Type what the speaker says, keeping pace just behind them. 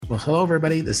Well, hello,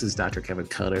 everybody. This is Dr. Kevin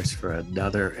Connors for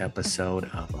another episode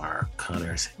of our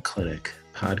Connors Clinic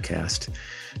podcast.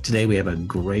 Today, we have a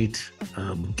great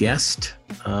guest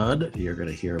on. You're going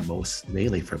to hear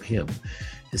mainly from him.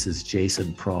 This is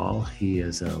Jason Prahl. He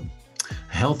is a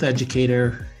health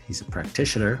educator. He's a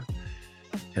practitioner,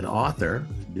 an author.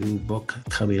 New book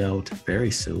coming out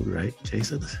very soon, right,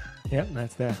 Jason? Yep,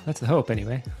 that's the hope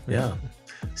anyway. Yeah.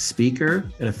 Speaker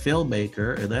and a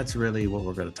filmmaker, and that's really what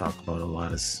we're going to talk about a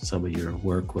lot is some of your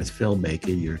work with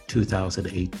filmmaking, your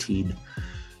 2018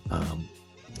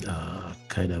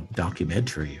 kind of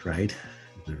documentary, right?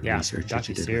 The research that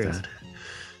you did with that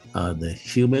on the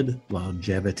Human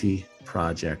Longevity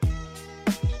Project.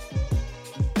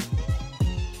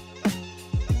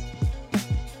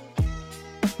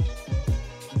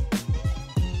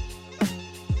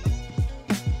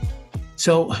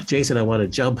 So, Jason, I want to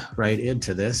jump right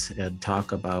into this and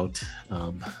talk about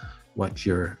what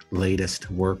your latest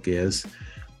work is.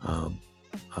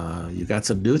 You got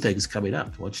some new things coming up.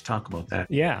 Why don't you talk about that?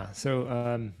 Yeah.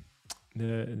 So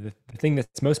the thing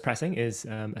that's most pressing is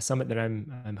a summit that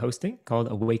I'm hosting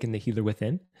called Awaken the Healer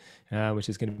Within, which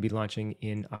is going to be launching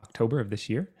in October of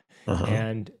this year.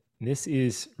 And this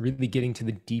is really getting to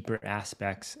the deeper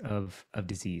aspects of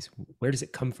disease. Where does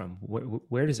it come from?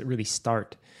 Where does it really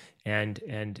start?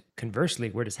 And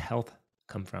conversely, where does health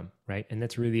come from, right? And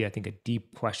that's really, I think, a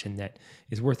deep question that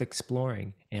is worth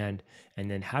exploring. And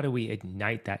then how do we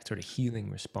ignite that sort of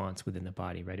healing response within the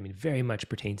body, right? I mean, very much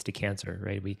pertains to cancer,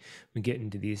 right? We get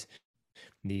into these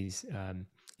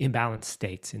imbalanced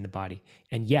states in the body,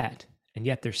 and yet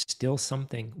there's still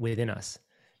something within us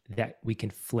that we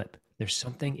can flip. There's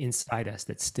something inside us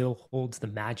that still holds the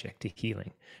magic to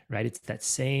healing, right? It's that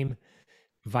same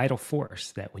vital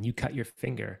force that when you cut your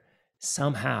finger,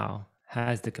 somehow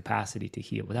has the capacity to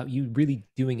heal without you really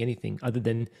doing anything other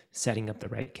than setting up the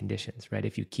right conditions, right?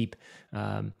 If you keep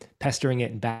pestering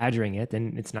it and badgering it,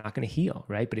 then it's not going to heal,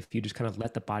 right? But if you just kind of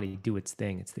let the body do its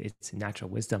thing, it's natural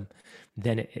wisdom,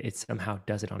 then it somehow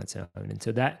does it on its own. And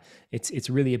so that it's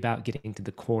really about getting to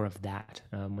the core of that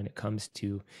when it comes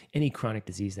to any chronic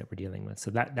disease that we're dealing with.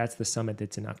 So that's the summit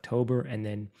that's in October. And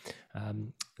then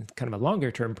kind of a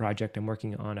longer term project, I'm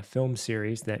working on a film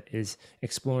series that is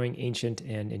exploring ancient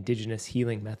and indigenous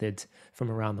healing methods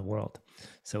from around the world.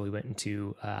 So we went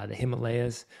into the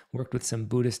Himalayas, worked with some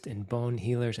Buddhist and bone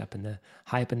healers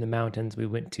high up in the mountains. We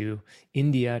went to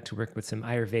India to work with some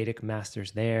Ayurvedic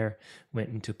masters there, went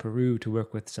into Peru to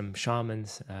work with some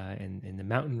shamans in the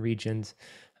mountain regions.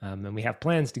 And we have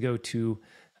plans to go to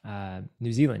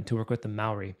New Zealand to work with the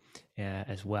Maori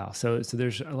as well. So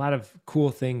there's a lot of cool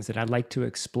things that I'd like to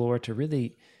explore to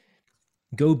really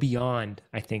go beyond,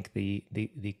 I think,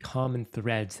 the common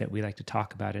threads that we like to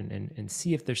talk about and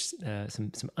see if there's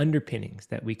some underpinnings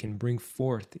that we can bring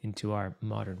forth into our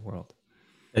modern world.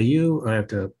 Now I have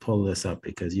to pull this up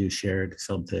because you shared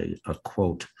a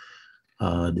quote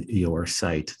on your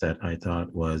site that I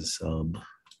thought was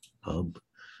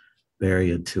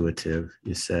very intuitive.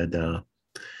 You said,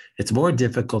 it's more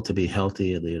difficult to be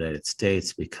healthy in the United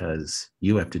States because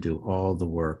you have to do all the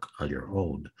work on your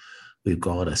own. We've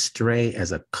gone astray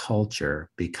as a culture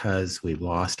because we've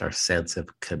lost our sense of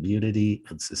community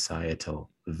and societal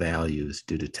values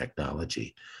due to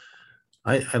technology.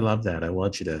 I love that. I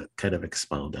want you to kind of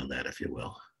expound on that, if you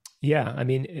will. Yeah, I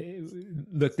mean,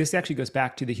 look, this actually goes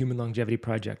back to the Human Longevity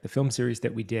Project, the film series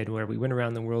that we did where we went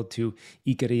around the world to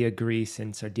Icaria, Greece,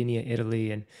 and Sardinia, Italy,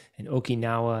 and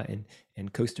Okinawa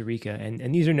and Costa Rica.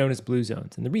 And these are known as blue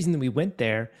zones. And the reason that we went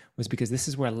there was because this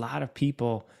is where a lot of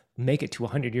people make it to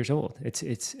 100 years old.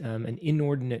 It's an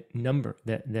inordinate number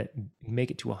that make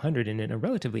it to 100 in a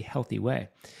relatively healthy way.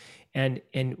 And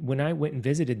when I went and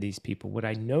visited these people, what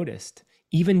I noticed,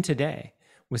 even today,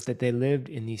 was that they lived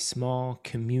in these small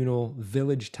communal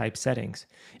village type settings.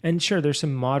 And sure, there's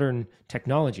some modern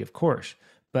technology, of course,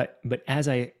 but as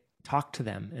I talked to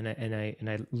them and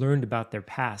I learned about their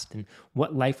past and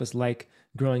what life was like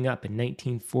growing up in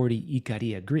 1940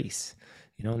 Icaria, Greece,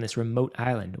 on this remote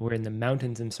island, or in the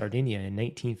mountains in Sardinia in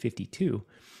 1952,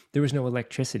 there was no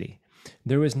electricity.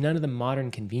 There was none of the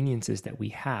modern conveniences that we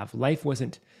have. Life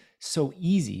wasn't so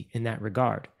easy in that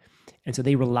regard. And so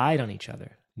they relied on each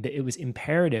other. It was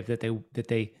imperative that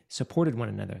they supported one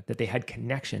another, that they had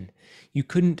connection. You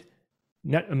couldn't,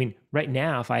 right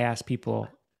now, if I ask people,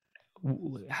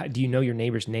 do you know your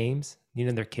neighbors' names? Do you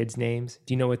know their kids' names?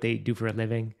 Do you know what they do for a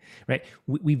living? Right?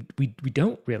 We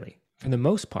don't really, for the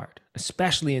most part,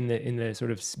 especially in the sort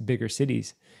of bigger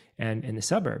cities and the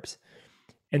suburbs.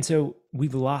 And so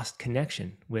we've lost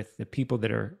connection with the people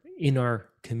that are in our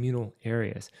communal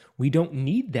areas. We don't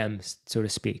need them, so to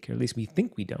speak, or at least we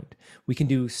think we don't. We can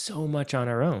do so much on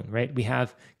our own, right? We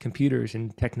have computers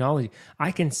and technology.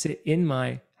 I can sit in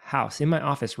my house, in my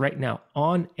office right now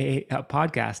on a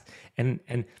podcast and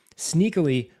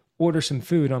sneakily order some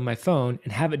food on my phone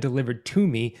and have it delivered to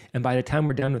me. And by the time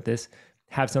we're done with this,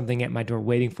 have something at my door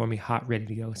waiting for me, hot, ready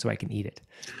to go so I can eat it,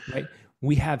 right?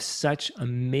 We have such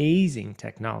amazing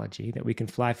technology that we can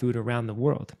fly food around the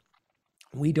world.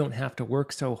 We don't have to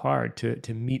work so hard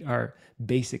to meet our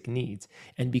basic needs.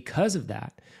 And because of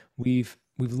that, we've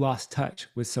lost touch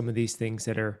with some of these things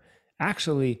that are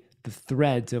actually the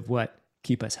threads of what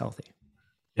keep us healthy.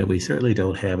 And we certainly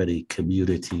don't have any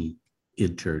community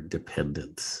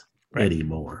interdependence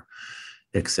anymore,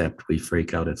 except we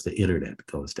freak out if the internet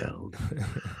goes down.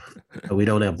 But we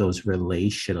don't have those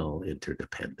relational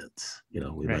interdependence. You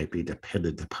know, we might be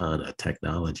dependent upon a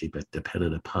technology, but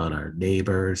dependent upon our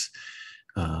neighbors,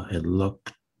 and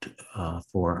look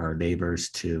for our neighbors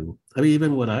to, I mean,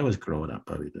 even when I was growing up,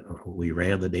 I mean, we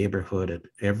ran the neighborhood,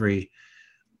 and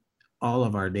all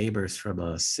of our neighbors from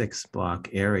a 6-block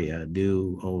area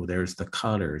knew, oh, there's the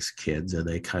Connors kids, and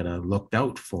they kind of looked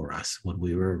out for us when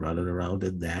we were running around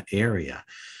in that area.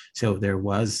 So there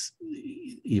was,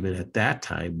 even at that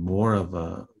time, more of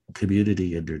a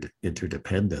community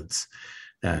interdependence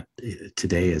that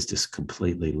today is just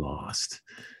completely lost.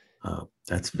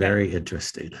 That's very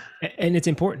interesting. And it's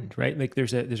important, right? Like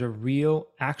there's a real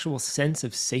actual sense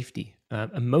of safety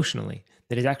emotionally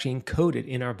that is actually encoded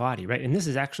in our body, right? And this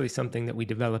is actually something that we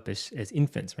develop as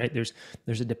infants, right? There's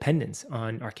a dependence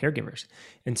on our caregivers.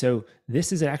 And so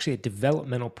this is actually a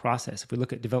developmental process. If we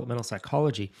look at developmental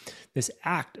psychology, this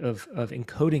act of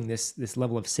encoding this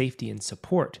level of safety and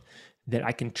support, that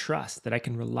I can trust, that I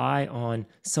can rely on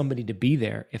somebody to be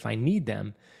there if I need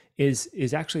them,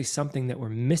 is actually something that we're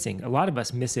missing. A lot of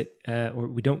us miss it, or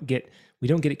we don't get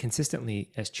it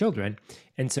consistently as children.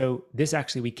 And so this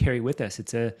actually we carry with us.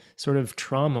 It's a sort of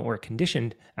trauma or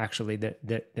conditioned actually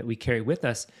that we carry with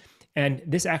us. And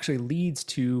this actually leads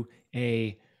to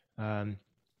a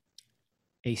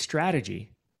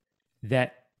strategy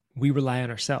that we rely on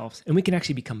ourselves, and we can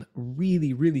actually become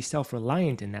really, really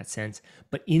self-reliant in that sense.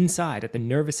 But inside, at the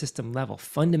nervous system level,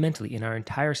 fundamentally in our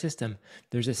entire system,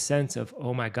 there's a sense of,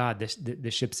 oh my God, the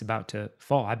ship's about to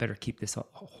fall. I better keep this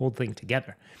whole thing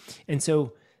together. And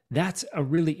so that's a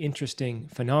really interesting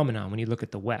phenomenon when you look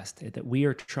at the West, that we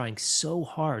are trying so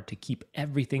hard to keep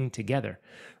everything together,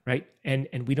 right? And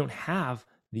we don't have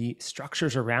the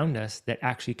structures around us that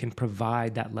actually can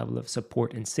provide that level of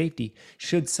support and safety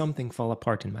should something fall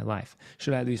apart in my life.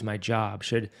 Should I lose my job?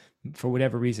 Should, for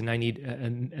whatever reason, I need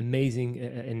an amazing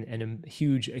and a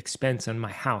huge expense on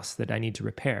my house that I need to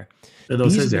repair. And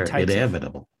those things are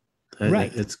inevitable.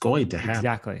 Right. It's going to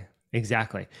happen.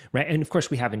 Exactly. Right. And of course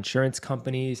we have insurance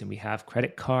companies and we have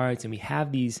credit cards and we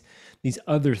have these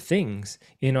other things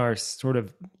in our sort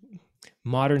of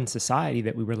modern society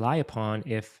that we rely upon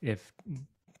if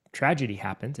tragedy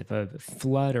happens, if a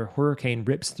flood or hurricane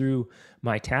rips through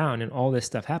my town and all this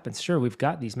stuff happens. Sure, we've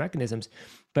got these mechanisms,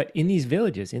 but in these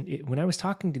villages, when I was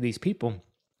talking to these people,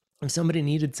 if somebody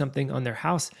needed something on their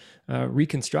house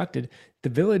reconstructed, the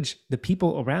village, the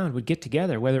people around would get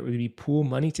together, whether it would be pool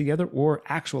money together or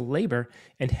actual labor,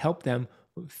 and help them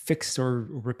fix or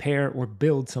repair or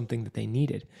build something that they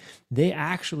needed.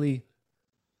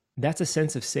 That's a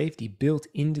sense of safety built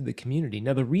into the community.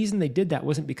 Now, the reason they did that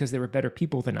wasn't because they were better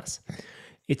people than us.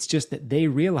 It's just that they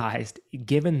realized,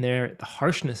 given the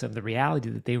harshness of the reality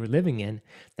that they were living in,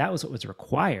 that was what was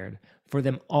required for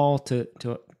them all to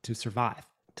survive,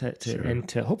 Sure. and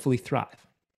to hopefully thrive.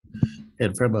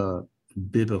 And from a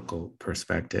biblical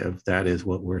perspective, that is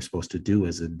what we're supposed to do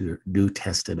as a New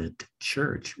Testament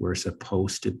church. We're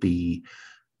supposed to be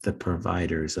the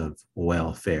providers of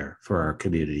welfare for our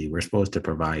community. We're supposed to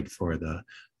provide for the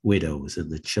widows and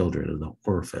the children and the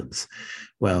orphans.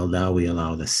 Well, now we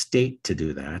allow the state to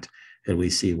do that, and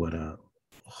we see what a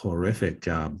horrific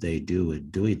job they do in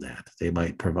doing that. They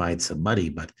might provide some money,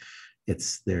 but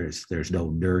there's no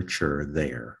nurture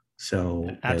there. So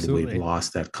we've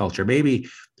lost that culture. Maybe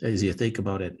as you think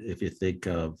about it, if you think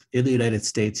of in the United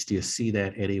States, do you see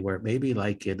that anywhere? Maybe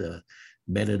like in a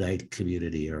Mennonite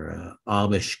community or a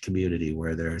Amish community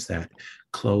where there's that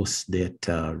close-knit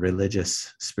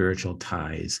religious spiritual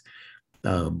ties.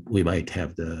 We might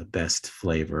have the best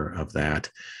flavor of that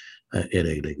in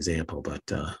an example, but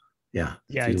Yeah,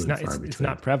 Yeah, few it's and not far it's between.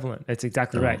 not prevalent. That's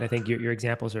exactly No, right. I think your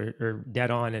examples are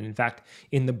dead on. And in fact,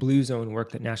 in the Blue Zone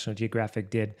work that National Geographic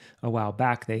did a while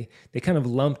back, they kind of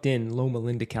lumped in Loma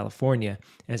Linda, California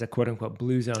as a quote unquote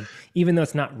blue zone, even though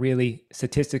it's not really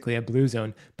statistically a blue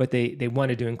zone, but they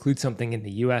wanted to include something in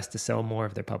the US to sell more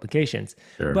of their publications.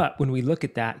 sure. But when we look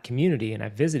at that community, and I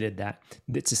visited that,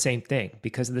 it's the same thing.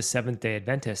 Because of the Seventh-day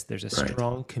Adventists, there's a Right.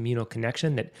 strong communal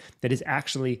connection that is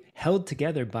actually held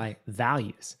together by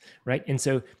values, right? And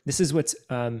so this is what's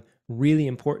really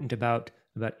important about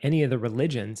any of the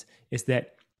religions, is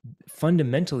that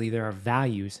fundamentally there are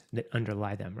values that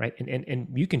underlie them, right? And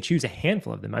you can choose a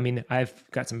handful of them. I mean, I've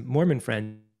got some Mormon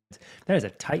friends. That is a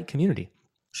tight community,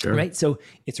 Sure. right? So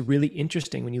it's really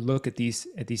interesting when you look at these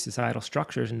societal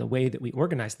structures and the way that we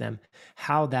organize them,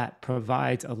 how that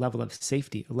provides a level of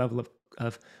safety, a level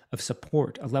of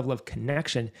support, a level of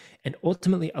connection, and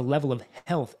ultimately a level of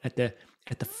health at the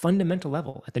fundamental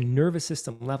level, at the nervous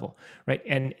system level, right?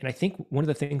 And I think one of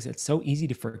the things that's so easy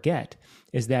to forget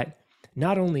is that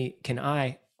not only can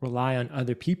I rely on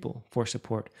other people for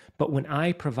support, but when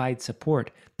I provide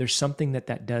support, there's something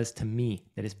that does to me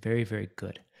that is very, very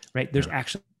good, right? There's Yeah.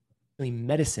 actually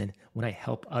medicine when I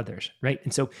help others, right?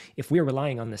 And so if we're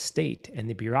relying on the state and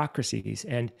the bureaucracies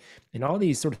and all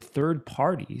these sort of third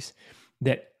parties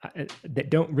that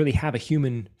don't really have a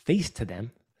human face to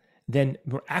them, then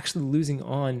we're actually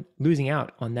losing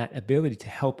out on that ability to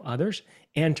help others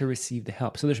and to receive the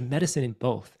help. So there's medicine in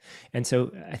both. And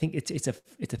so I think it's a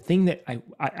thing that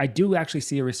I do actually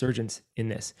see a resurgence in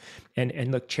this.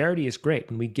 And look, charity is great.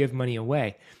 When we give money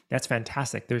away, that's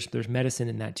fantastic. There's medicine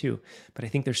in that too. But I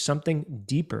think there's something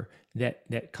deeper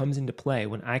that comes into play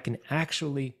when I can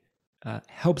actually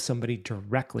help somebody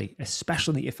directly,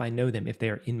 especially if I know them, if they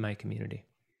are in my community.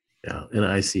 Yeah. And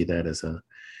I see that as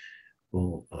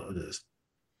well,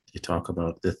 you talk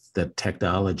about the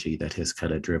technology that has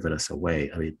kind of driven us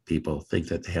away. I mean, people think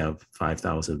that they have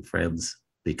 5,000 friends Yep.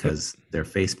 because they're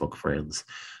Facebook friends,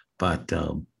 but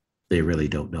they really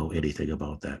don't know anything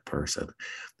about that person.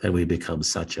 And we become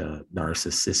such a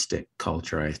narcissistic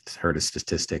culture. I heard a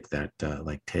statistic that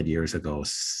like 10 years ago,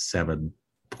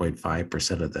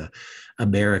 7.5% of the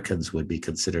Americans would be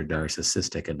considered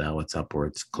narcissistic, and now it's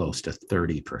upwards close to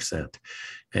 30%.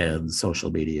 And social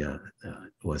media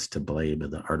was to blame in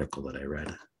the article that I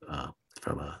read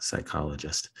from a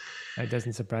psychologist. That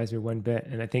doesn't surprise me one bit.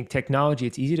 And I think technology,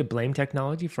 it's easy to blame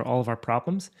technology for all of our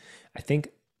problems. I think,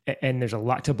 and there's a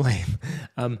lot to blame.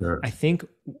 Sure. I think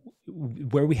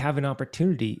where we have an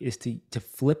opportunity is to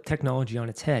flip technology on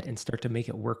its head and start to make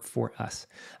it work for us.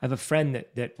 I have a friend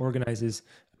that organizes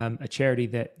a charity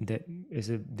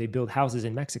they build houses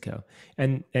in Mexico,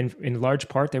 and in large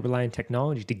part they rely on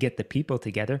technology to get the people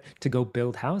together to go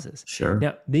build houses. Sure.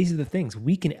 Now, these are the things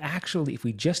we can actually, if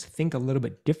we just think a little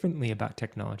bit differently about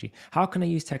technology, how can I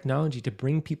use technology to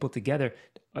bring people together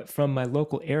from my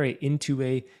local area into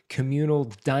a communal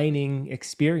dining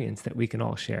experience that we can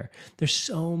all share? There's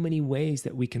so many ways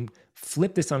that we can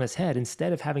flip this on its head.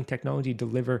 Instead of having technology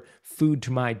deliver food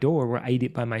to my door where I eat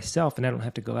it by myself and I don't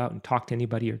have to go out and talk to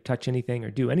anybody or touch anything or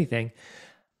do anything,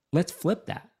 let's flip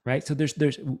that, right? So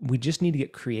we just need to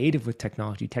get creative with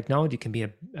technology. Technology can be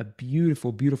a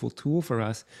beautiful, beautiful tool for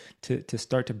us to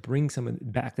start to bring some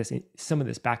of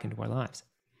this back into our lives.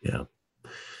 Yeah.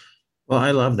 Well,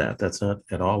 I love that. That's not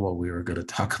at all what we were going to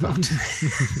talk about.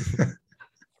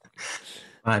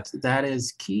 But that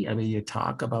is key. I mean, you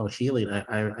talk about healing.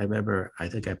 I remember, I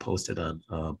think I posted on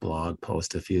a blog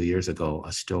post a few years ago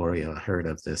a story. I heard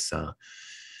of this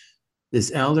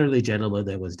elderly gentleman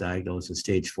that was diagnosed with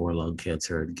stage 4 lung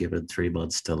cancer and given 3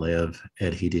 months to live.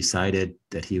 And he decided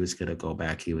that he was going to go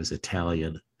back. He was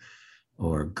Italian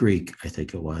or Greek, I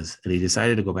think it was. And he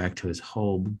decided to go back to his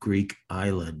home Greek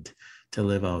island to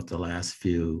live out the last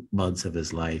few months of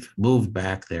his life, moved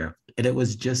back there. And it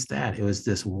was just that. It was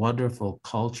this wonderful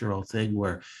cultural thing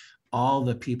where all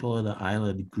the people on the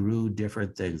island grew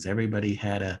different things. Everybody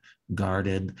had a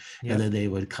garden, Yep. and then they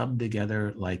would come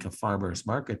together like a farmer's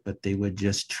market, but they would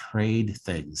just trade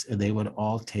things and they would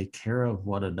all take care of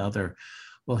one another.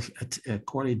 Well,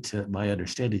 according to my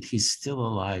understanding, he's still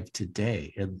alive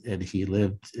today. And he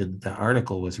lived, and the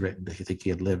article was written, I think he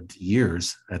had lived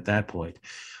years at that point,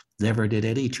 never did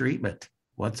any treatment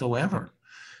whatsoever.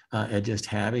 And just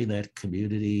having that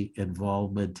community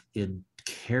involvement in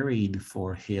caring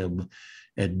for him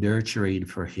and nurturing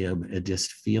for him and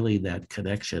just feeling that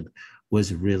connection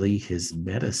was really his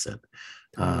medicine.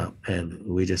 Totally. And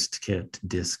we just can't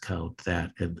discount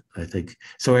that. And I think,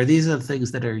 so are these the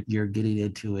things that you're getting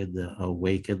into in the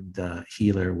Awakened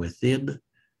Healer Within the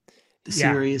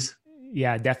Yeah. series?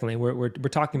 Yeah, definitely. We're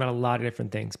talking about a lot of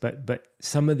different things, but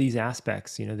some of these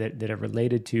aspects, that are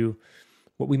related to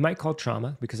what we might call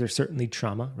trauma, because there's certainly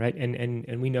trauma, right?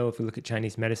 And we know, if we look at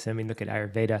Chinese medicine, we look at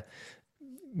Ayurveda,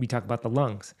 we talk about the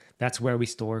lungs. That's where we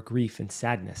store grief and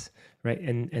sadness, right?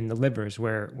 And the liver is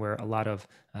where a lot of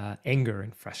anger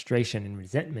and frustration and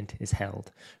resentment is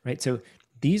held, right? So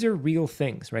these are real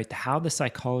things, right? How the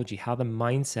psychology, how the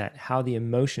mindset, how the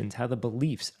emotions, how the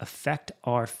beliefs affect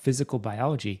our physical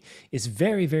biology is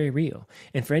very, very real.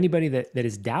 And for anybody that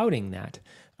is doubting that,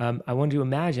 I want to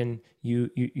imagine you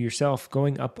yourself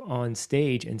going up on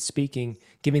stage and speaking,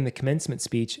 giving the commencement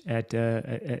speech at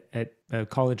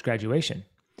college graduation,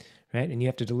 right? And you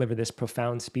have to deliver this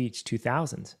profound speech to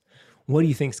thousands. What do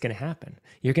you think is going to happen?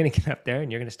 You're going to get up there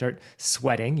and you're going to start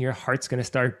sweating. Your heart's going to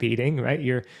start beating, right?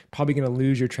 You're probably going to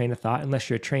lose your train of thought unless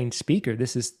you're a trained speaker.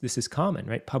 This is common,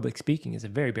 right? Public speaking is a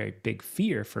very, very big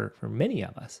fear for many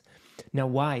of us. Now,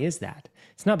 why is that?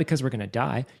 It's not because we're going to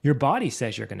die. Your body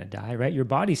says you're going to die, right? Your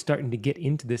body's starting to get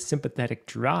into this sympathetic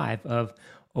drive of,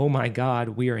 oh my God,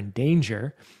 we are in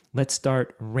danger. Let's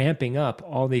start ramping up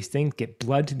all these things, get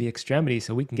blood to the extremities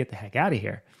so we can get the heck out of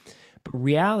here. But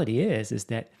reality is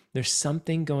that there's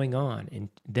something going on in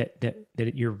that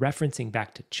you're referencing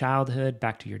back to childhood,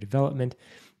 back to your development,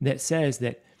 that says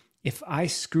that if I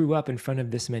screw up in front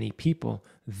of this many people,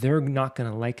 they're not going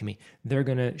to like me. They're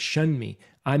going to shun me.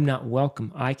 I'm not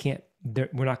welcome. We're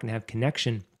not going to have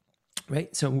connection,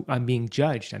 right? So I'm being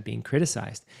judged. I'm being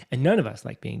criticized. And none of us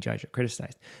like being judged or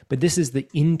criticized. But this is the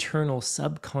internal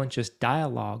subconscious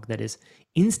dialogue that is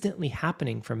instantly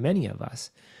happening for many of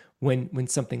us when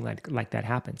something like that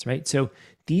happens, right? So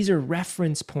these are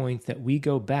reference points that we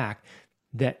go back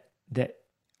that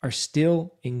are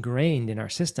still ingrained in our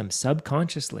system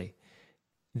subconsciously,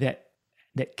 that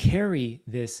carry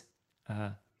this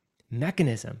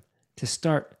mechanism to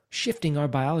start shifting our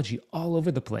biology all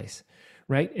over the place,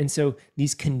 right? And so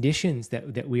these conditions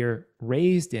that we are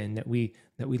raised in, that we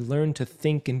learn to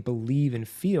think and believe and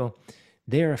feel,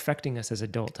 they're affecting us as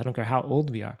adults. I don't care how old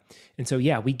we are. And so,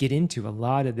 yeah, we get into a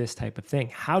lot of this type of thing.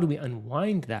 How do we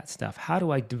unwind that stuff? How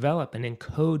do I develop and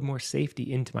encode more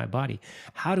safety into my body?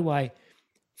 How do I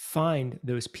find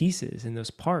those pieces and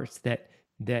those parts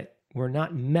that were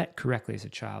not met correctly as a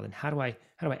child? And how do I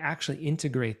actually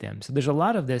integrate them? So there's a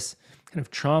lot of this kind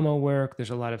of trauma work.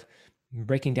 There's a lot of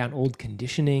breaking down old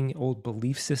conditioning, old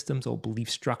belief systems, old belief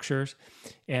structures.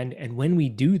 And when we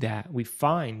do that, we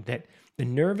find that the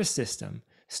nervous system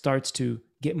starts to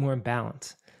get more in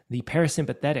balance. The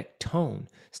parasympathetic tone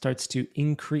starts to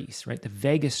increase, right? The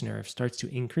vagus nerve starts to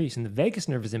increase. And the vagus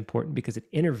nerve is important because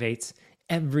it innervates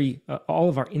all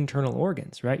of our internal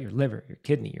organs, right? Your liver, your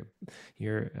kidney,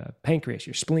 your pancreas,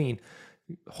 your spleen,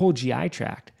 whole GI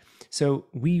tract. So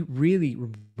we really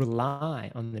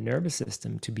rely on the nervous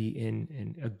system to be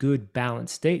in a good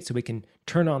balanced state so we can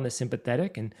turn on the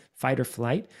sympathetic and fight or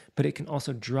flight, but it can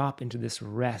also drop into this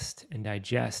rest and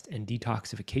digest and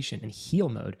detoxification and heal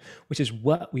mode, which is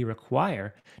what we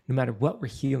require. No matter what we're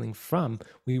healing from,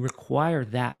 we require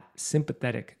that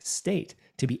sympathetic state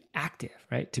to be active,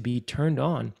 right? To be turned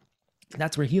on.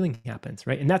 That's where healing happens,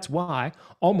 right? And that's why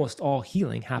almost all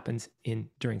healing happens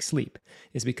during sleep,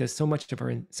 is because so much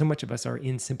of us are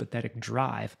in sympathetic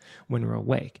drive when we're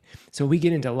awake. So we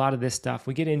get into a lot of this stuff.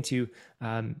 We get into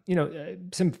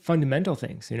some fundamental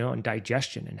things, on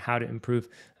digestion and how to improve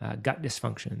gut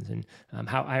dysfunctions, and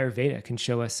how Ayurveda can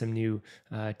show us some new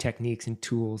techniques and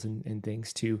tools and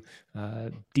things to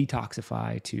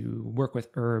detoxify, to work with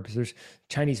herbs. There's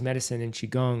Chinese medicine and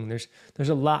Qigong. There's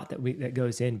a lot that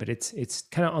goes in, but it's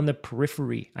kind of on the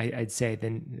periphery, I'd say,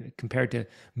 than compared to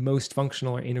most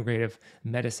functional or integrative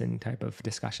medicine type of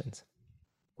discussions.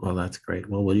 Well, that's great.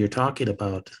 Well, when you're talking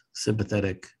about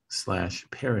sympathetic /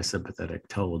 parasympathetic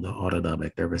tone, the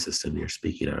autonomic nervous system, you're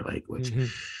speaking our language. Mm-hmm.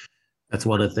 That's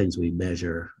one of the things we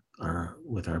measure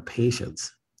with our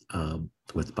patients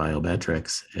with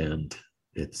biometrics. And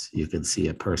you can see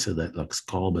a person that looks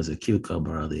calm as a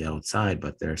cucumber on the outside,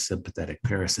 but their sympathetic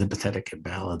parasympathetic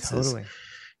imbalance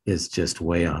is just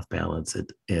way off balance.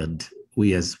 And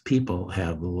we as people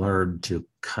have learned to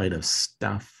kind of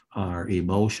stuff our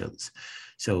emotions.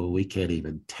 So we can't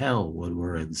even tell when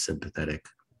we're in sympathetic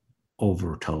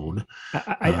overtone.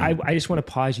 I just want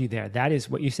to pause you there. That is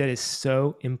what you said is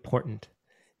so important.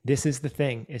 This is the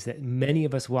thing, is that many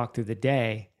of us walk through the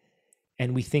day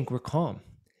and we think we're calm.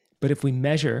 But if we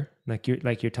measure, like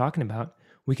you're talking about,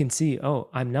 we can see, oh,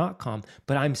 I'm not calm,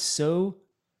 but I'm so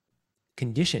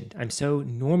conditioned, I'm so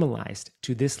normalized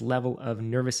to this level of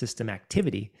nervous system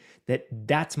activity that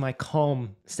that's my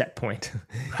calm set point.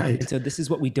 Right. And so this is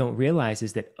what we don't realize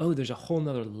is that, oh, there's a whole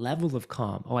nother level of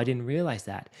calm. Oh, I didn't realize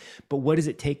that. But what does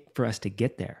it take for us to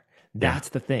get there? That's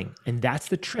the thing. And that's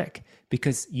the trick,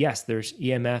 because yes, there's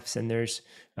EMFs and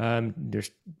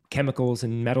there's chemicals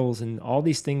and metals and all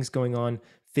these things going on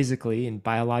physically and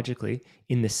biologically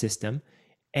in the system.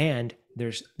 And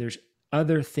there's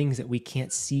other things that we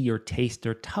can't see or taste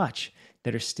or touch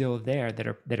that are still there,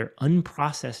 that are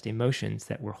unprocessed emotions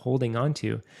that we're holding on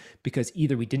to because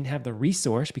either we didn't have the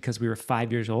resource because we were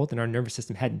 5 years old and our nervous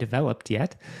system hadn't developed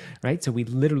yet, right? So we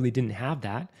literally didn't have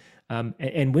that.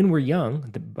 And when we're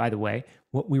young, by the way,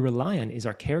 what we rely on is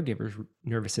our caregiver's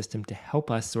nervous system to help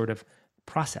us sort of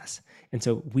process. And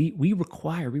so we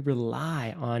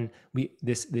rely on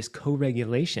this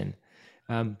co-regulation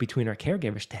between our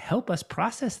caregivers to help us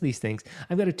process these things.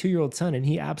 I've got a 2-year-old son and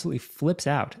he absolutely flips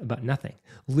out about nothing,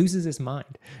 loses his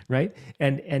mind, right?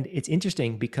 And it's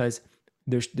interesting because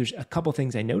there's a couple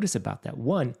things I notice about that.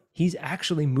 One, he's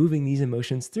actually moving these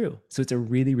emotions through. So it's a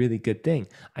really, really good thing.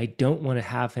 I don't want to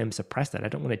have him suppress that. I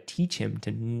don't want to teach him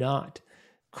to not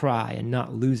cry and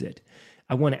not lose it.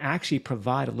 I want to actually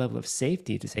provide a level of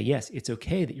safety to say, yes, it's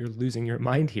okay that you're losing your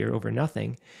mind here over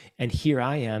nothing. And here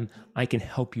I am, I can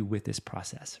help you with this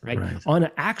process, right? On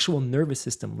an actual nervous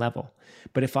system level.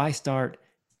 But if I start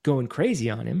going crazy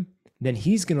on him, then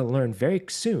he's going to learn very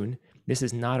soon, this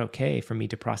is not okay for me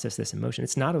to process this emotion.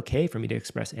 It's not okay for me to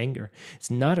express anger.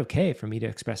 It's not okay for me to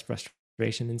express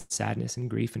frustration and sadness and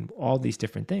grief and all these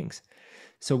different things.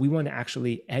 So we want to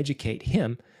actually educate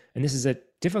him. And this is a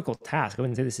difficult task. I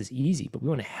wouldn't say this is easy, but we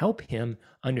want to help him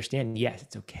understand, yes,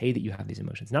 it's okay that you have these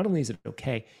emotions. Not only is it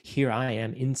okay, here I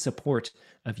am in support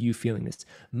of you feeling this.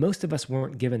 Most of us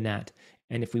weren't given that.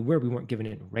 And if we were, we weren't given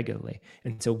it regularly.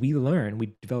 And so we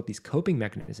develop these coping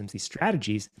mechanisms, these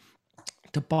strategies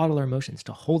to bottle our emotions,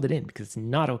 to hold it in because it's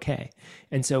not okay.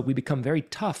 And so we become very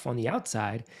tough on the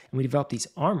outside and we develop these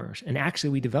armors. And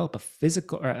actually we develop a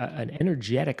physical or an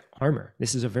energetic armor.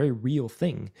 This is a very real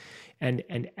thing.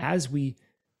 And as we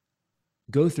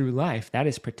go through life, that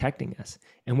is protecting us.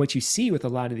 And what you see with a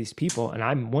lot of these people, and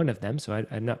I'm one of them, so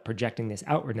I'm not projecting this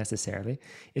outward necessarily,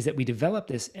 is that we develop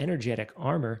this energetic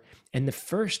armor. And the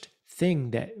first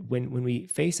thing that when we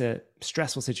face a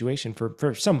stressful situation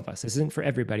for some of us, this isn't for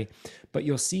everybody, but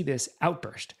you'll see this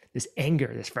outburst, this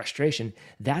anger, this frustration.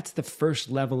 That's the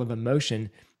first level of emotion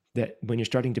that when you're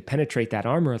starting to penetrate that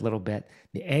armor a little bit,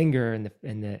 the anger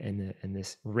and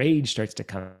this rage starts to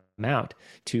come out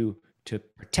to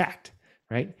protect,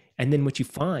 right? And then what you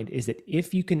find is that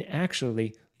if you can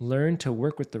actually learn to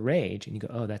work with the rage and you go,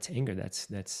 oh, that's anger,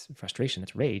 that's frustration,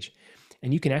 that's rage.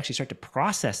 And you can actually start to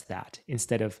process that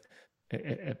instead of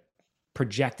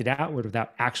project it outward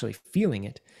without actually feeling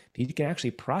it. If you can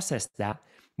actually process that,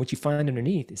 what you find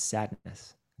underneath is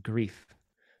sadness, grief,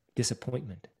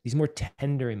 disappointment, these more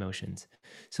tender emotions.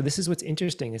 So this is what's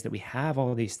interesting, is that we have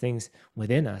all these things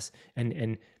within us.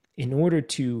 And in order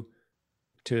to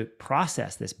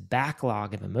process this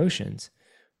backlog of emotions,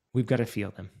 we've got to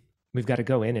feel them. We've got to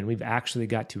go in and we've actually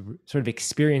got to sort of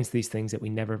experience these things that we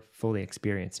never fully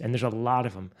experienced. And there's a lot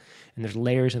of them, and there's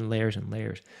layers and layers and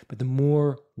layers. But the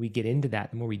more we get into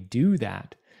that, the more we do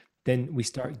that, then we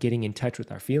start getting in touch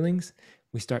with our feelings.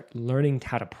 We start learning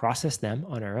how to process them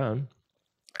on our own.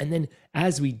 And then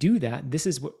as we do that, this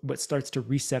is what starts to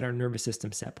reset our nervous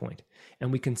system set point.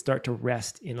 And we can start to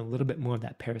rest in a little bit more of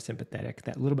that parasympathetic,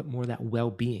 that little bit more of that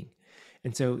well-being.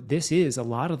 And so this is a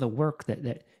lot of the work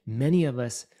that many of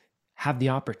us have the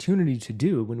opportunity to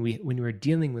do when we're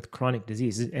dealing with chronic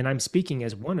diseases. And I'm speaking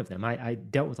as one of them. I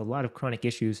dealt with a lot of chronic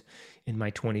issues in my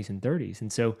 20s and 30s.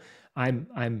 And so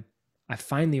I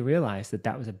finally realized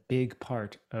that was a big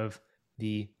part of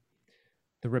the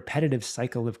repetitive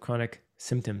cycle of chronic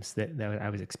symptoms that I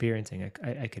was experiencing.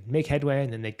 I could make headway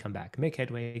and then they'd come back, make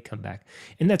headway, come back.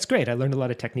 And that's great. I learned a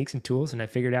lot of techniques and tools, and I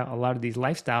figured out a lot of these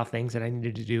lifestyle things that I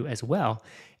needed to do as well.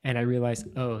 And I realized,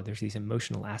 oh, there's these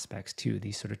emotional aspects too,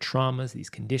 these sort of traumas, these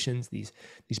conditions, these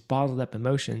bottled up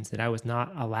emotions that I was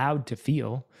not allowed to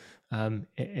feel. And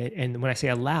when I say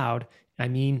allowed, I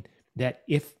mean that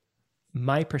if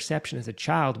my perception as a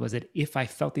child was that if I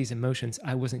felt these emotions,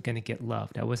 I wasn't going to get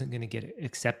loved. I wasn't going to get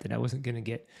accepted. I wasn't going to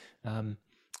get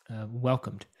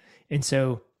welcomed. And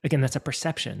so again, that's a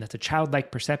perception. That's a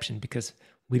childlike perception because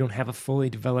we don't have a fully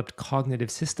developed cognitive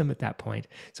system at that point.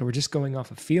 So we're just going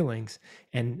off of feelings.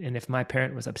 And if my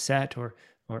parent was upset or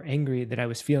angry that I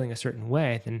was feeling a certain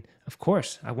way, then of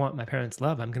course I want my parents'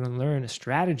 love. I'm going to learn a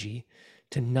strategy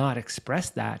to not express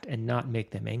that and not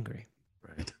make them angry.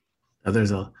 Right. Now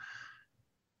there's a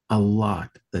a lot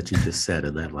that you just said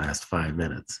in that last 5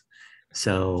 minutes.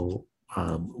 So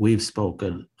we've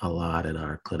spoken a lot in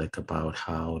our clinic about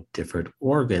how different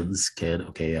organs can,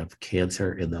 okay, have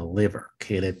cancer in the liver.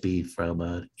 Can it be from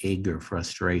an anger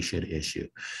frustration issue?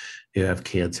 You have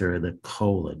cancer in the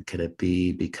colon. Can it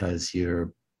be because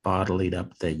you're bottling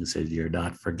up things and you're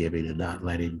not forgiving and not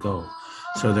letting go?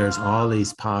 So there's all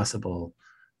these possible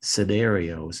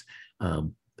scenarios.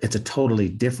 It's a totally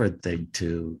different thing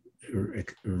to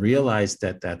realize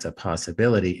that that's a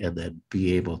possibility and then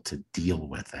be able to deal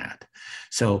with that.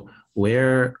 So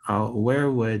where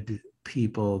would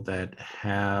people that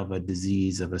have a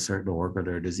disease of a certain organ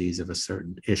or a disease of a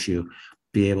certain issue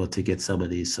be able to get some of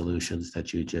these solutions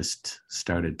that you just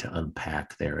started to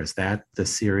unpack there? Is that the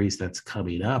series that's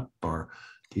coming up, or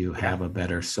do you have a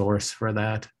better source for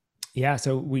that? Yeah,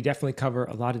 so we definitely cover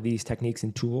a lot of these techniques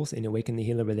and tools in Awaken the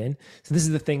Healer Within. So this is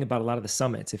the thing about a lot of the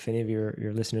summits. If any of your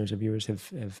listeners or viewers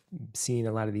have seen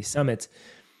a lot of these summits,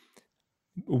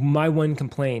 my one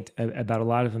complaint about a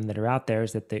lot of them that are out there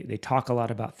is that they talk a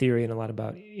lot about theory and a lot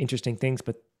about interesting things,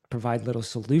 but provide little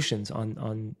solutions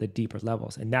on the deeper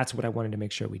levels. And that's what I wanted to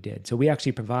make sure we did. So we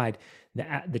actually provide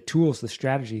the tools, the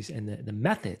strategies, and the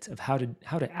methods of how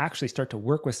to actually start to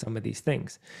work with some of these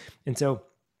things.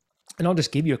 And I'll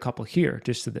just give you a couple here,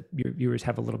 just so that your viewers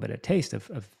have a little bit of taste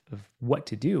of what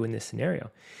to do in this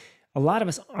scenario. A lot of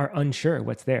us are unsure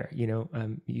what's there. You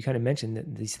kind of mentioned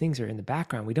that these things are in the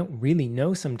background. We don't really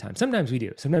know sometimes. Sometimes we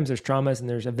do. Sometimes there's traumas and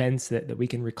there's events that we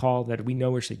can recall that we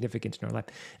know are significant in our life.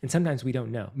 And sometimes we don't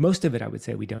know. Most of it, I would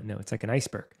say, we don't know. It's like an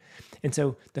iceberg. And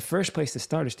so the first place to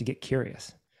start is to get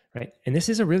curious, right? And this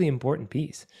is a really important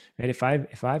piece, right?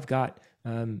 If I've got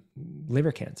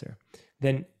liver cancer,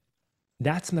 then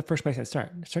that's the first place I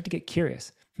start to get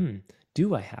curious.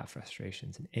 Do I have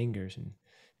frustrations and angers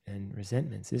and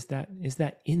resentments? Is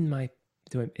that in my,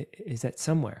 is that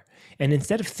somewhere? And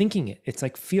instead of thinking it, it's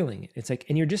like feeling it. It's like,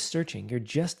 and you're just searching. You're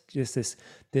just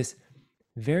this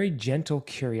very gentle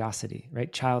curiosity,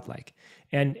 right? Childlike.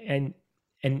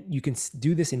 And you can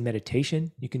do this in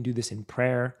meditation. You can do this in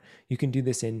prayer. You can do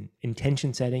this in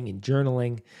intention setting, in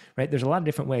journaling, right? There's a lot of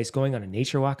different ways. Going on a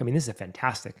nature walk. I mean, this is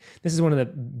fantastic. This is one of the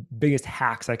biggest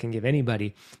hacks I can give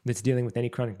anybody that's dealing with any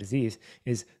chronic disease.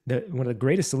 Is one of the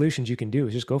greatest solutions you can do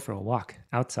is just go for a walk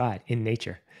outside in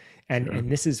nature. And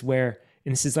this is where,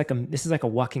 and this is like a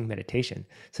walking meditation.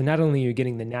 So not only are you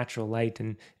getting the natural light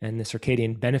and the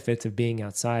circadian benefits of being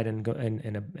outside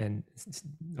and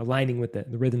aligning with the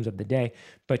rhythms of the day,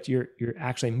 but you're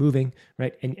actually moving,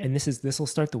 right? And this will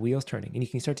start the wheels turning, and you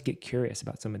can start to get curious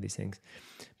about some of these things.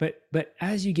 But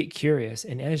as you get curious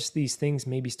and as these things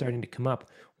may be starting to come up,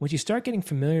 what you start getting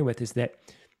familiar with is that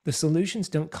the solutions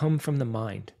don't come from the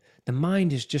mind. The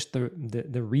mind is just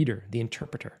the reader, the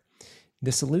interpreter.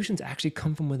 The solutions actually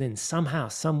come from within somehow,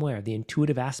 somewhere, the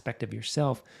intuitive aspect of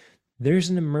yourself.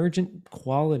 There's an emergent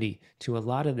quality to a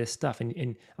lot of this stuff.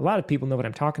 And a lot of people know what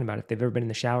I'm talking about. If they've ever been in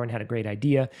the shower and had a great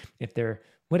idea, if they're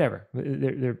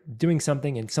doing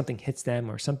something and something hits them,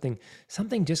 or something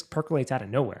just percolates out of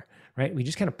nowhere, right? We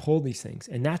just kind of pull these things.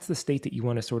 And that's the state that you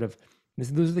want to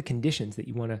those are the conditions that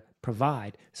you want to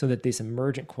provide so that this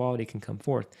emergent quality can come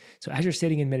forth. So as you're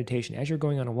sitting in meditation, as you're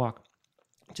going on a walk,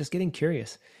 just getting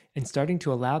curious and starting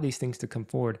to allow these things to come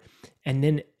forward. And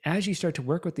then as you start to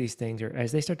work with these things, or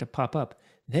as they start to pop up,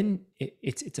 then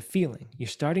it's a feeling. You're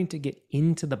starting to get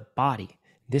into the body.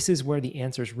 This is where the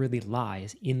answers really lie,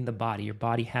 is in the body. Your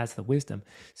body has the wisdom.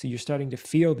 So you're starting to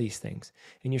feel these things,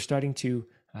 and you're starting to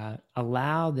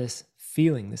allow this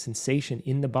feeling, the sensation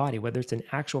in the body, whether it's an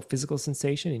actual physical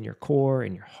sensation in your core,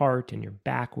 in your heart, in your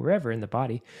back, wherever in the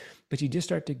body, but you just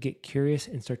start to get curious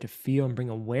and start to feel and bring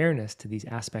awareness to these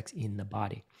aspects in the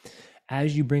body.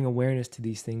 As you bring awareness to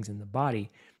these things in the body,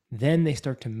 then they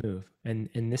start to move. And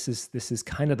this is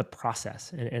kind of the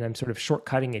process. And I'm sort of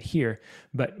shortcutting it here,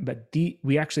 but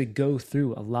we actually go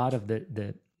through a lot of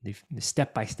the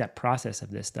step-by-step process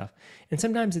of this stuff. And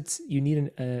sometimes you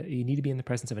need to be in the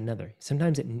presence of another.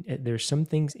 Sometimes there's some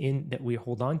things that we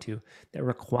hold on to that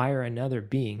require another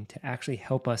being to actually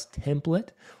help us template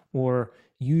or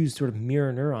use sort of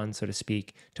mirror neurons, so to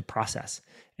speak, to process.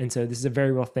 And so this is a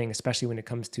very real thing, especially when it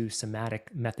comes to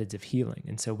somatic methods of healing.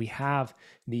 And so we have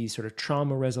these sort of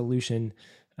trauma resolution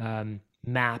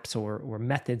maps or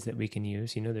methods that we can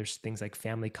use. There's things like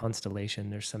family constellation,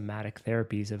 there's somatic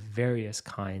therapies of various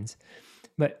kinds.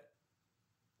 But,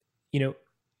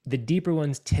 the deeper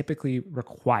ones typically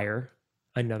require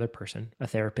another person, a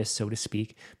therapist, so to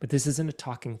speak. But this isn't a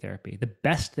talking therapy. The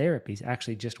best therapies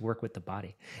actually just work with the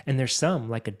body. And there's some,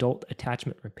 like adult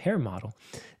attachment repair model,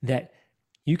 that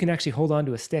you can actually hold on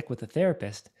to a stick with a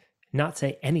therapist, not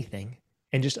say anything,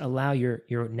 and just allow your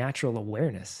natural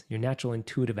awareness, your natural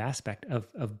intuitive aspect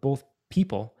of both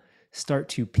people start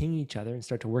to ping each other and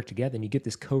start to work together, and you get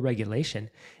this co-regulation,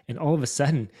 and all of a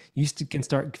sudden can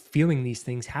start feeling these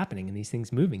things happening and these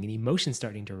things moving and emotions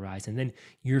starting to arise, and then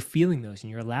you're feeling those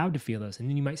and you're allowed to feel those, and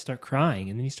then you might start crying,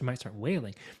 and then you might start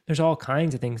wailing. There's all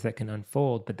kinds of things that can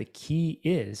unfold, but the key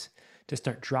is to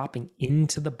start dropping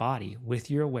into the body with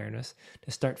your awareness,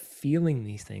 to start feeling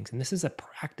these things. And this is a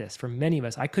practice for many of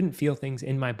us. I couldn't feel things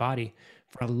in my body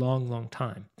for a long, long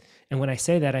time. And when I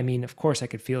say that, I mean, of course, I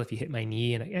could feel if you hit my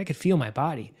knee, and I could feel my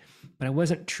body, but I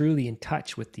wasn't truly in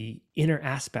touch with the inner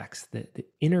aspects, the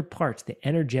inner parts, the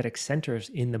energetic centers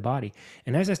in the body.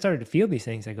 And as I started to feel these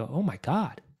things, I go, oh my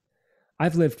God,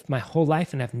 I've lived my whole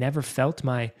life and I've never felt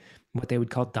what they would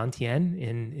call dantian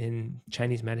in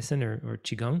Chinese medicine or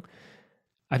Qigong.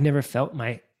 I've never felt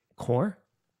my core.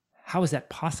 How is that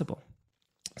possible?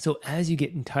 So as you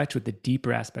get in touch with the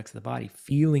deeper aspects of the body,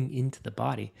 feeling into the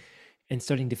body and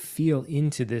starting to feel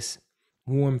into this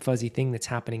warm, fuzzy thing that's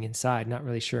happening inside, not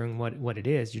really sure what it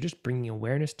is, you're just bringing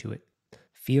awareness to it,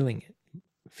 feeling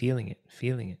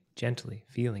it, gently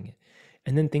feeling it.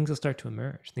 And then things will start to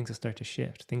emerge. Things will start to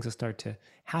shift. Things will start to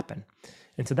happen.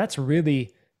 And so that's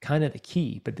really kind of the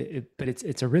key, but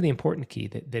it's a really important key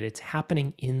that it's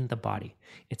happening in the body.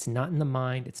 It's not in the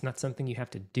mind. It's not something you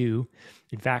have to do.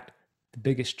 In fact, the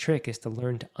biggest trick is to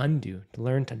learn to undo, to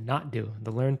learn to not do,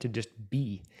 to learn to just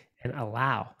be and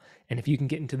allow. And if you can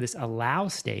get into this allow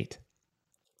state,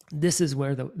 this is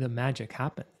where the magic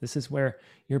happens. This is where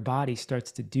your body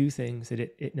starts to do things that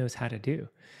it knows how to do.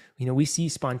 We see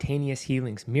spontaneous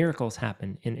healings, miracles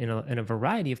happen in a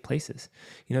variety of places.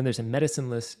 There's a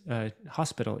medicineless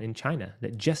hospital in China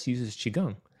that just uses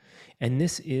Qigong. And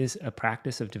this is a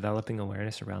practice of developing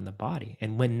awareness around the body.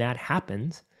 And when that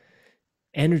happens,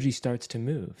 energy starts to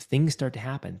move, things start to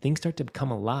happen, things start to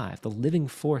become alive. The living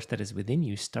force that is within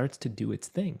you starts to do its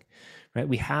thing, right?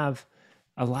 We have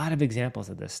a lot of examples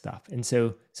of this stuff. And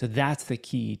so that's the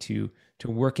key to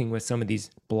working with some of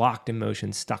these blocked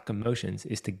emotions, stuck emotions,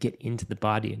 is to get into the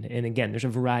body. And again, there's a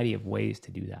variety of ways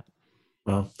to do that.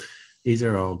 Well, these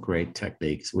are all great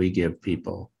techniques. We give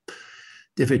people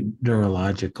different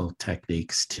neurological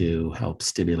techniques to help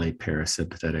stimulate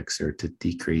parasympathetics or to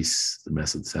decrease the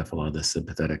mesencephalon, the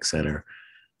sympathetic center.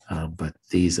 But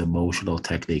these emotional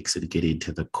techniques and getting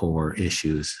to the core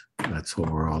issues, that's what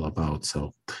we're all about.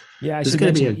 So yeah, this is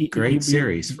going to be a great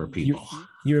series for people.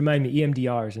 You remind me,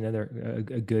 EMDR is another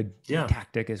a good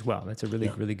tactic as well. That's a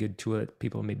really good tool that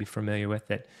people may be familiar with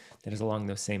that is along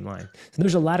those same lines. So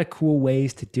there's a lot of cool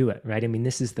ways to do it, right? I mean,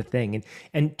 this is the thing.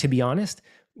 And to be honest,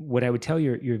 what I would tell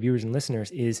your viewers and listeners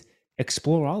is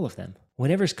explore all of them.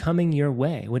 Whatever's coming your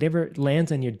way, whatever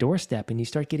lands on your doorstep, and you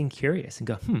start getting curious and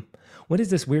go, what is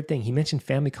this weird thing? He mentioned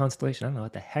family constellation. I don't know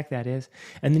what the heck that is.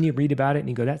 And then you read about it and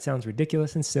you go, that sounds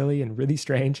ridiculous and silly and really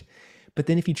strange. But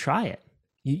then if you try it,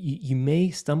 you may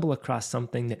stumble across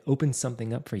something that opens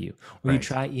something up for you, or right. You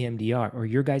try EMDR or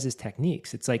your guys'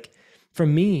 techniques. It's like, for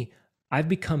me, I've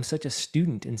become such a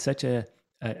student and such a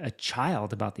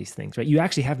child about these things, right? You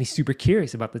actually have me super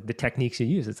curious about the techniques you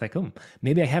use. It's like,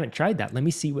 maybe I haven't tried that. Let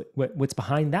me see what's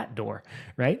behind that door,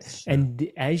 right? Sure.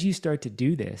 And as you start to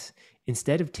do this,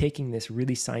 instead of taking this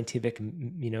really scientific,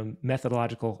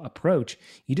 methodological approach,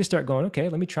 you just start going, okay,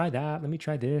 let me try that. Let me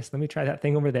try this. Let me try that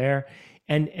thing over there.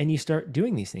 And you start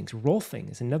doing these things.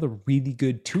 Rolfing is another really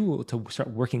good tool to start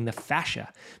working the fascia,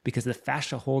 because the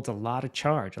fascia holds a lot of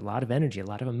charge, a lot of energy, a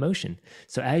lot of emotion.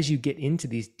 So as you get into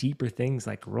these deeper things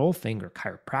like rolfing or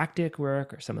chiropractic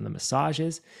work or some of the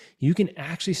massages, you can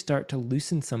actually start to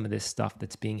loosen some of this stuff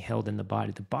that's being held in the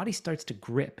body. The body starts to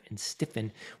grip and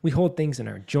stiffen. We hold things in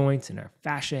our joints, in our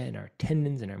fascia, in our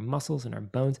tendons, in our muscles, in our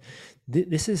bones.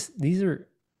 These are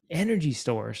energy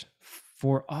stores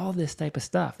for all this type of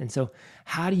stuff. And so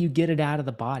how do you get it out of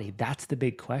the body? That's the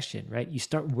big question, right? You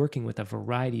start working with a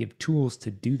variety of tools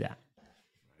to do that.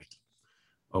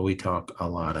 Well, we talk a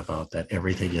lot about that.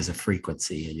 Everything is a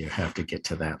frequency, and you have to get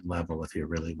to that level if you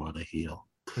really want to heal.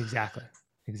 Exactly.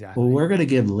 Well, we're going to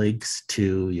give links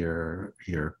to your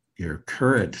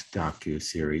current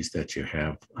docu-series that you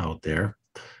have out there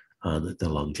on the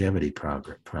longevity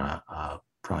project,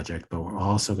 but we're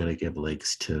also going to give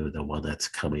links to the one that's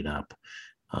coming up.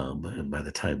 And by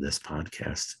the time this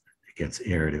podcast gets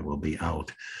aired, it will be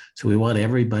out. So we want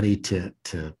everybody to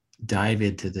dive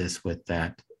into this with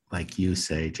that, like you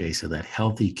say, Jason, that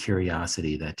healthy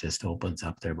curiosity that just opens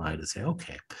up their mind and say,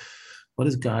 okay, what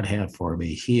does God have for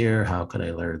me here? How can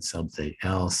I learn something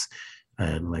else?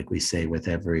 And like we say, with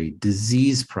every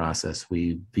disease process,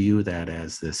 we view that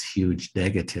as this huge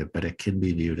negative, but it can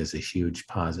be viewed as a huge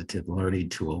positive learning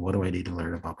tool. What do I need to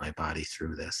learn about my body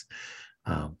through this?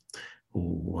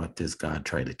 What does God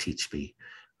try to teach me?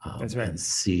 That's right. And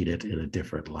seeing it in a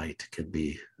different light can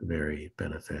be very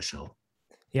beneficial.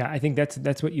 Yeah, I think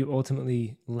that's what you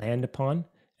ultimately land upon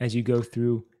as you go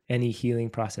through any healing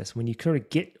process. When you kind of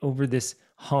get over this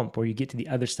hump, or you get to the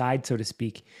other side, so to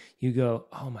speak, you go,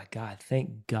 "Oh my God,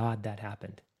 thank God that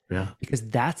happened." Yeah. Because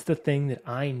that's the thing that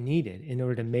I needed in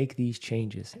order to make these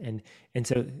changes. And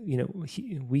so,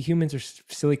 we humans are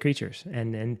silly creatures,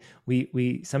 and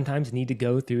we sometimes need to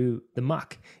go through the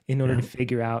muck in order to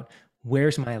figure out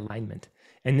where's my alignment.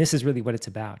 And this is really what it's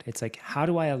about. It's like, how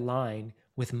do I align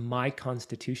with my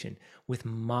constitution, with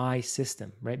my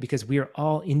system, right? Because we are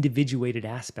all individuated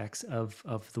aspects of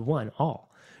the one,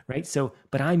 all, right? So,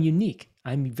 but I'm unique.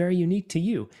 I'm very unique to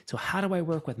you. So how do I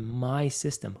work with my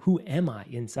system? Who am I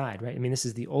inside, right? I mean, this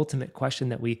is the ultimate question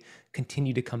that we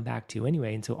continue to come back to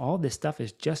anyway. And so all this stuff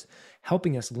is just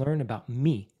helping us learn about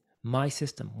me, my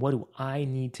system. What do I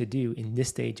need to do in this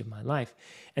stage of my life?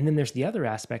 And then there's the other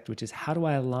aspect, which is, how do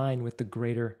I align with the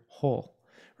greater whole,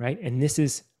 right? And this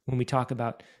is when we talk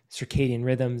about circadian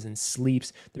rhythms and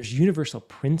sleeps, there's universal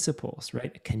principles,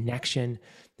 right? A connection.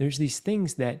 There's these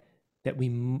things that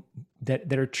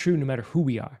are true no matter who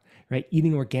we are, right?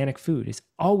 Eating organic food is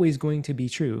always going to be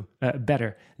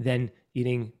better than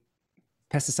eating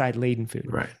pesticide-laden food,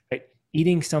 right?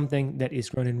 Eating something that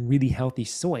is grown in really healthy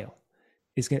soil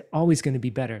is always going to be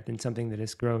better than something that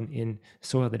is grown in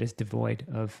soil that is devoid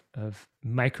of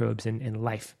microbes and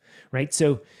life, right?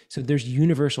 So there's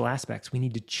universal aspects. We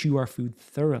need to chew our food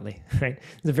thoroughly, right?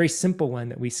 It's a very simple one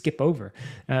that we skip over,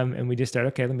 and we just start,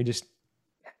 okay, let me just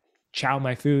chow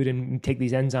my food and take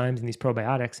these enzymes and these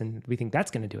probiotics, and we think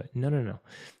that's going to do it. No.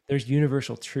 There's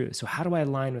universal truth. So how do I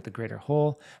align with the greater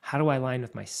whole? How do I align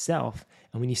with myself?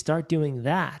 And when you start doing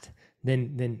that,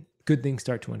 then good things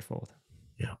start to unfold.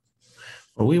 Yeah.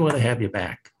 Well, we want to have you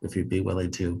back if you'd be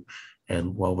willing to.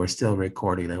 And while we're still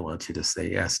recording, I want you to say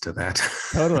yes to that.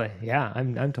 Totally. Yeah,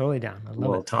 I'm totally down. I love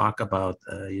we'll it. talk about,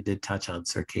 you did touch on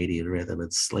circadian rhythm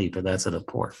and sleep, and that's an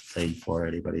important thing for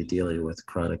anybody dealing with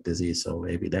chronic disease. So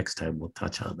maybe next time we'll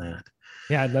touch on that.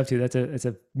 Yeah, I'd love to. It's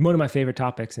one of my favorite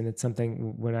topics. And it's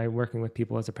something, when I'm working with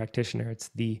people as a practitioner, it's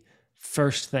the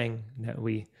first thing that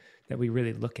we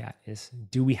really look at is,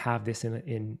 do we have this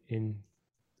in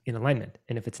alignment?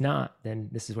 And if it's not, then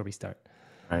this is where we start.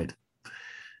 Right.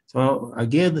 So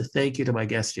again, thank you to my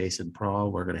guest, Jason Prahl.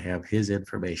 We're going to have his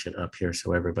information up here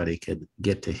so everybody can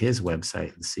get to his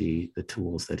website and see the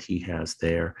tools that he has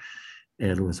there.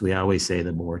 And as we always say,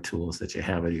 the more tools that you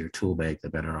have in your tool bag, the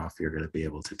better off you're going to be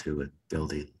able to do in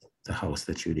building the house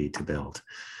that you need to build.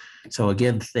 So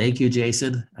again, thank you,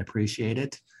 Jason. I appreciate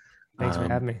it. Thanks for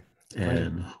having me.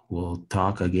 And we'll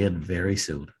talk again very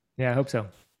soon. Yeah, I hope so.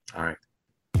 All right.